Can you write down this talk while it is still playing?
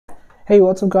Hey,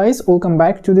 what's up guys, welcome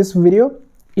back to this video.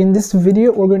 In this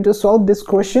video we're going to solve this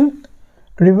question,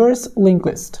 reverse linked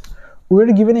list.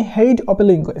 We're given a head of a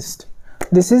linked list.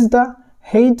 This is the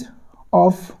head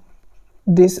of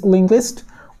this linked list.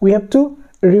 We have to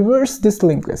reverse this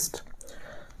linked list.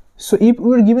 So if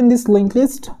we're given this linked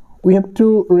list, we have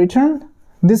to return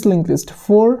this linked list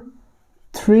 4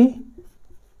 3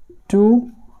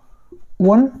 2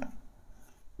 1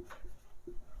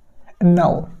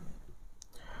 null.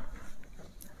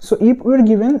 So if we're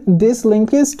given this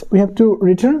linked list, we have to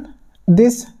return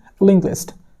this linked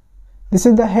list. This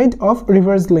is the head of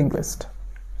reverse linked list.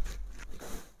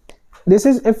 This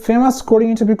is a famous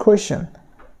coding interview question.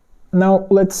 Now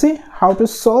let's see how to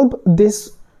solve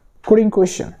this coding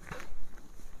question.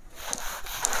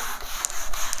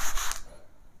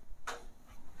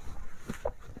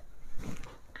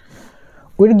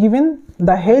 We're given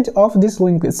the head of this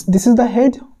linked list. This is the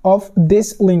head of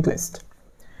this linked list.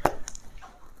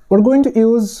 We're going to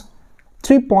use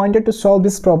 3 pointer to solve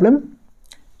this problem.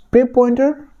 Prep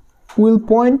pointer will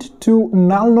point to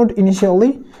null node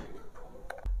initially.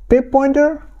 Prep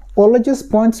pointer always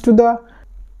points to the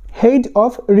head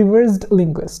of reversed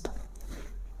linked list.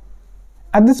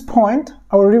 At this point,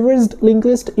 our reversed linked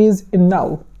list is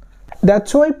null.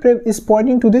 That's why prep is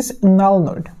pointing to this null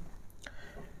node.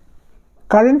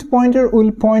 Current pointer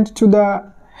will point to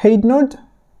the head node,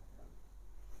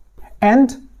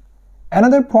 and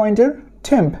another pointer,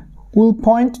 temp, will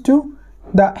point to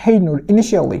the head node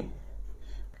initially.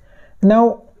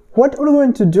 Now what we're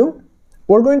going to do,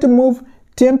 we're going to move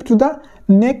temp to the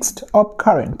next of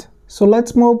current. So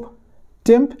let's move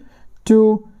temp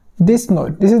to this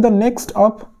node. This is the next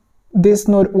of this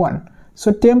node 1.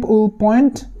 So temp will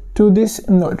point to this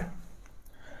node.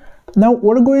 Now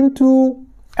we're going to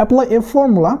apply a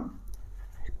formula,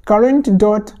 current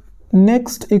dot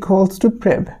next equals to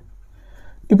prep.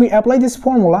 If we apply this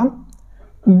formula,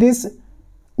 this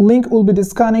link will be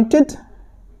disconnected.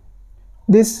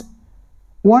 This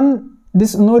node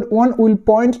 1 will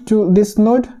point to this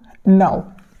node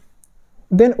null.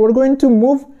 Then we're going to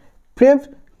move prep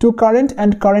to current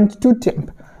and current to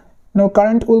temp. Now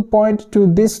current will point to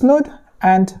this node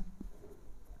and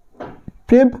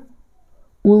prep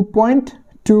will point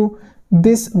to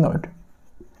this node.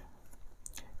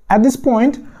 At this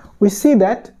point, we see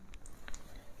that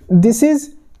this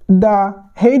is the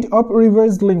head of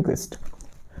reversed linked list.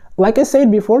 Like I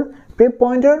said before, prep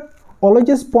pointer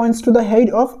always points to the head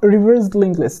of reversed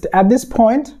linked list. At this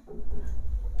point,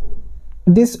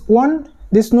 this node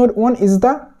 1 is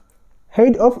the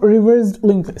head of reversed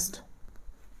linked list.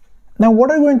 Now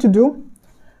what are we going to do?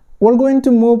 We're going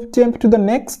to move temp to the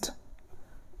next.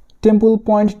 Temp will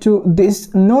point to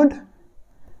this node.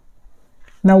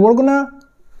 Now we're gonna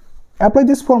apply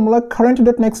this formula,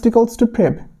 current.next equals to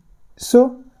prep.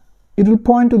 So it will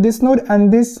point to this node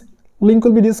and this link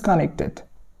will be disconnected.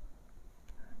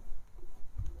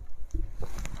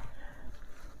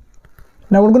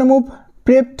 Now we're gonna move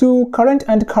prep to current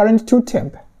and current to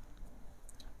temp.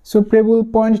 So prep will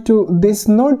point to this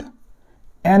node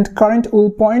and current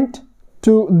will point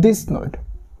to this node.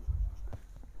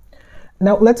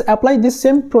 Now let's apply this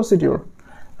same procedure.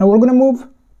 Now we're gonna move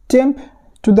temp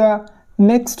to the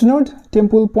next node.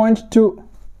 Temp will point to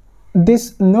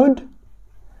this node.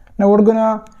 Now we're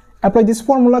gonna apply this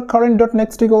formula,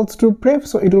 current.next equals to prep.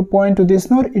 So it will point to this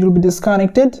node, it will be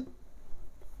disconnected.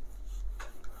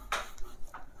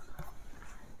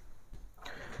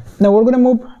 Now we're gonna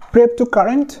move prep to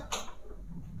current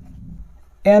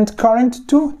and current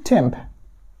to temp.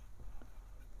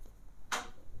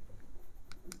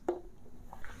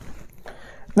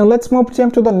 Now let's move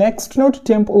temp to the next node.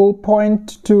 Temp will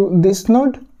point to this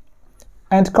node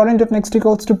and current.next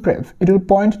equals to prep. It will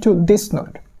point to this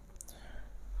node.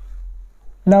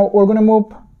 Now we're going to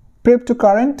move prep to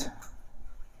current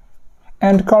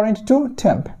and current to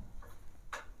temp.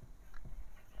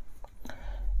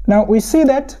 Now we see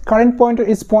that current pointer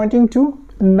is pointing to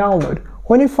null node.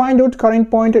 When we find out current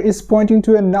pointer is pointing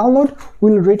to a null node,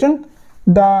 we'll return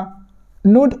the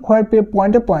node where prep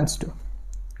pointer points to.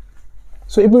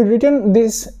 So if we return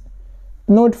this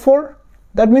node 4,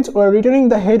 that means we're returning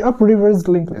the head of reversed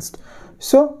linked list.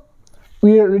 So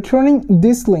we are returning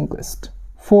this linked list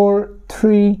 4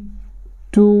 3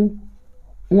 2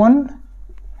 1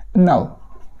 null.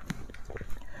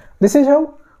 This is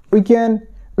how we can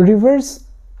reverse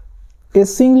a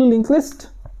single linked list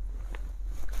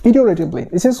iteratively.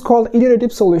 This is called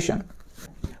iterative solution.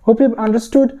 Hope you've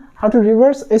understood how to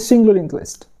reverse a single linked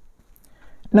list.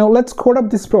 Now let's code up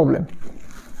this problem.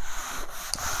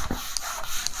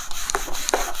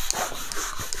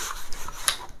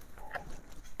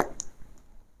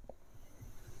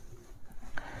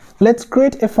 let's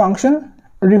create a function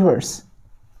reverse.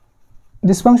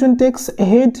 This function takes a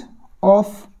head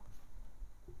of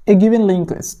a given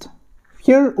linked list.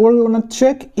 Here we're going to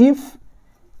check if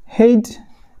head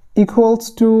equals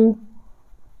to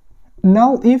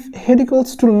null. If head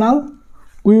equals to null,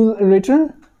 we will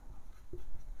return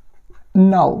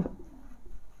null.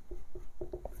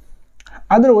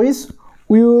 Otherwise,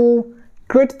 we will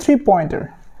create 3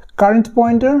 pointer. Current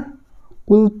pointer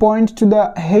will point to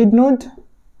the head node,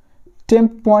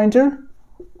 temp pointer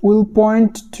will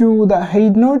point to the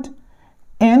head node,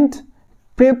 and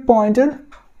prep pointer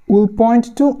will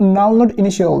point to null node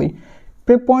initially.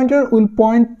 Prep pointer will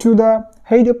point to the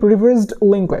head of reversed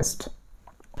linked list.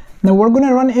 Now we're going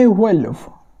to run a while loop.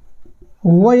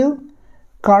 While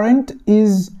current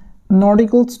is not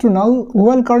equals to null,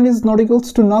 while current is not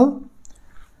equals to null,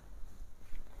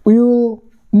 we will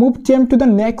move temp to the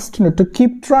next node to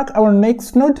keep track our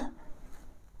next node.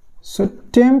 So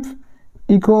temp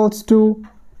equals to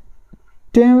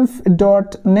temp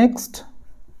dot next.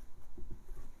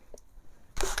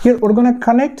 Here we're going to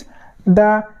connect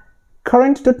the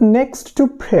current dot next to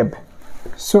prep.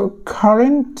 So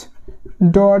current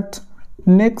dot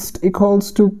next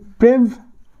equals to prep.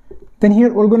 Then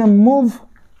here we're going to move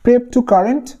prep to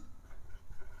current,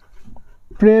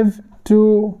 prep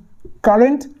to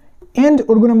current, and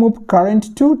we're going to move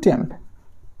current to temp.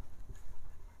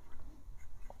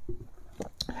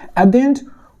 At the end,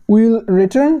 we'll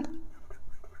return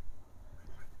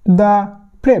the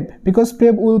prep because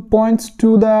prep will point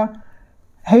to the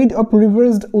head of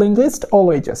reversed linked list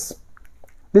all edges.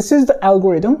 This is the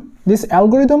algorithm. This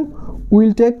algorithm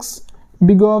will take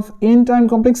big of n time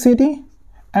complexity,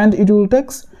 and it will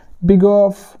take big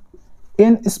of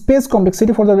n space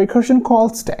complexity for the recursion call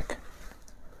stack,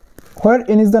 where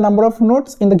n is the number of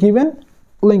nodes in the given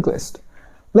linked list.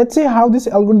 Let's see how this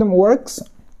algorithm works.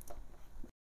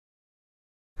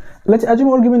 Let's assume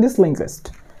we're given this linked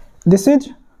list. This is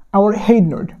our head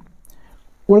node.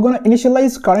 We're going to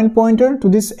initialize current pointer to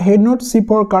this head node, C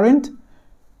for current,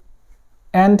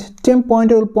 and temp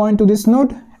pointer will point to this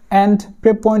node, and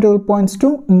prep pointer will point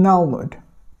to null node.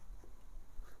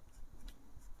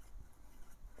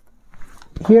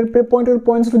 Here prep pointer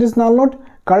points to this null node,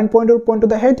 current pointer will point to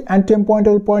the head, and temp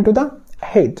pointer will point to the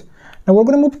head. Now we're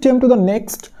going to move temp to the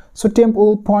next. So temp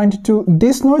will point to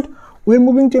this node. We're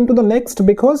moving temp to the next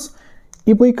because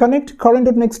if we connect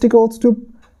current.next equals to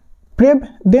prep,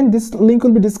 then this link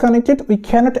will be disconnected. We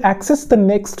cannot access the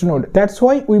next node. That's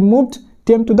why we moved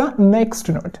temp to the next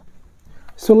node.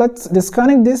 So let's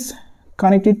disconnect this,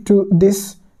 connect it to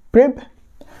this prep.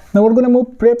 Now we're going to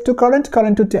move prep to current,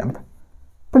 current to temp.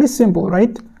 Pretty simple,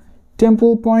 right? Temp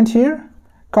will point here,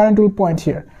 current will point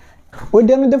here. We're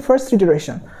done with the first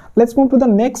iteration. Let's move to the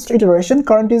next iteration.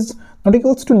 Current is not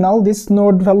equals to null. This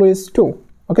node value is 2.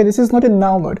 Okay, this is not a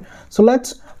null node. So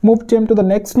let's move temp to the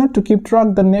next node to keep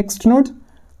track the next node.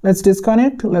 Let's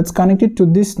disconnect. Let's connect it to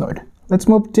this node. Let's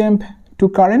move temp to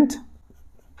current,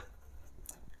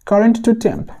 current to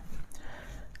temp.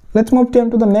 Let's move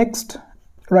temp to the next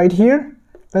right here.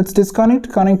 Let's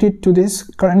disconnect, connect it to this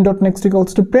current.next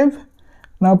equals to prep.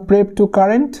 Now prep to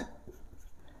current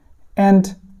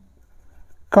and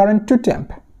current to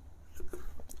temp.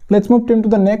 Let's move temp to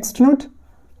the next node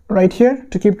right here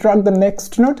to keep track the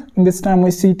next node. In this time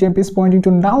we see temp is pointing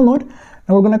to null node.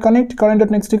 Now we're going to connect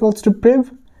current.next equals to prep,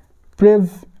 prep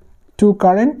to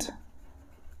current,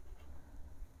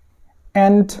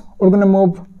 and we're going to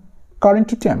move current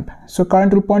to temp. So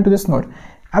current will point to this node.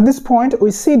 At this point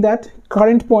we see that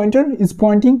current pointer is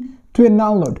pointing to a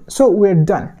null node. So we're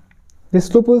done.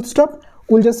 This loop will stop.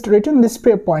 We'll just return this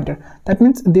prep pointer. That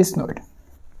means this node.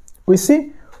 We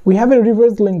see we have a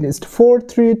reverse linked list 4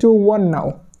 3 2 1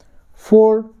 now.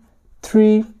 4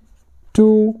 3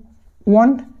 2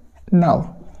 1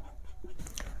 null.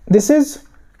 This is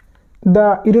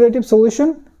the iterative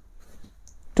solution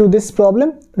to this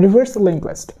problem, reverse linked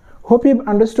list. Hope you've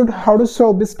understood how to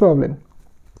solve this problem.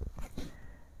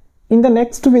 In the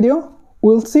next video,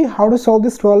 we'll see how to solve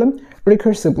this problem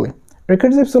recursively.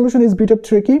 Recursive solution is a bit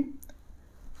tricky.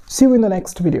 See you in the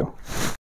next video.